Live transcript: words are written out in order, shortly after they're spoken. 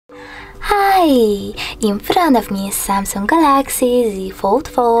Hi! In front of me is Samsung Galaxy Z Fold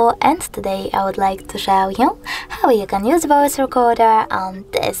 4 and today I would like to show you how you can use voice recorder on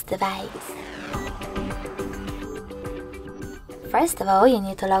this device. First of all, you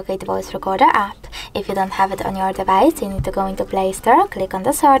need to locate the voice recorder app. If you don't have it on your device, you need to go into Play Store, click on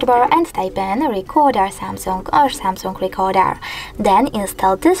the search bar and type in Recorder Samsung or Samsung Recorder. Then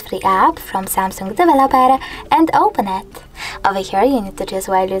install this free app from Samsung developer and open it. Over here you need to choose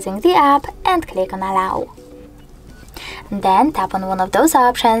while using the app and click on Allow. Then tap on one of those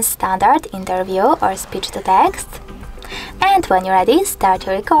options, Standard, Interview or Speech to Text. And when you're ready, start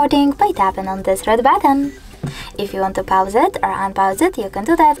your recording by tapping on this red button. If you want to pause it or unpause it, you can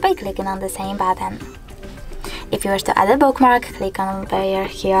do that by clicking on the same button. If you wish to add a bookmark, click on over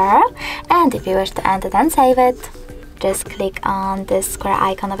here, and if you wish to end it and save it, just click on this square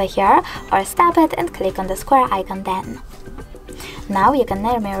icon over here or stop it and click on the square icon then. Now you can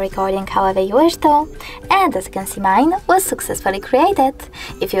name your recording however you wish to, and as you can see, mine was successfully created.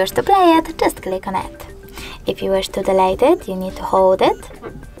 If you wish to play it, just click on it. If you wish to delete it, you need to hold it.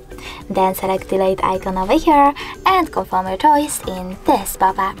 Then select delete icon over here and confirm your choice in this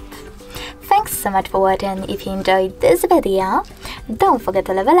pop-up. Thanks so much for watching. If you enjoyed this video, don't forget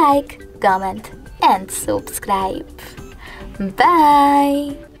to leave a like, comment and subscribe.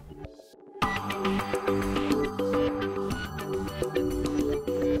 Bye!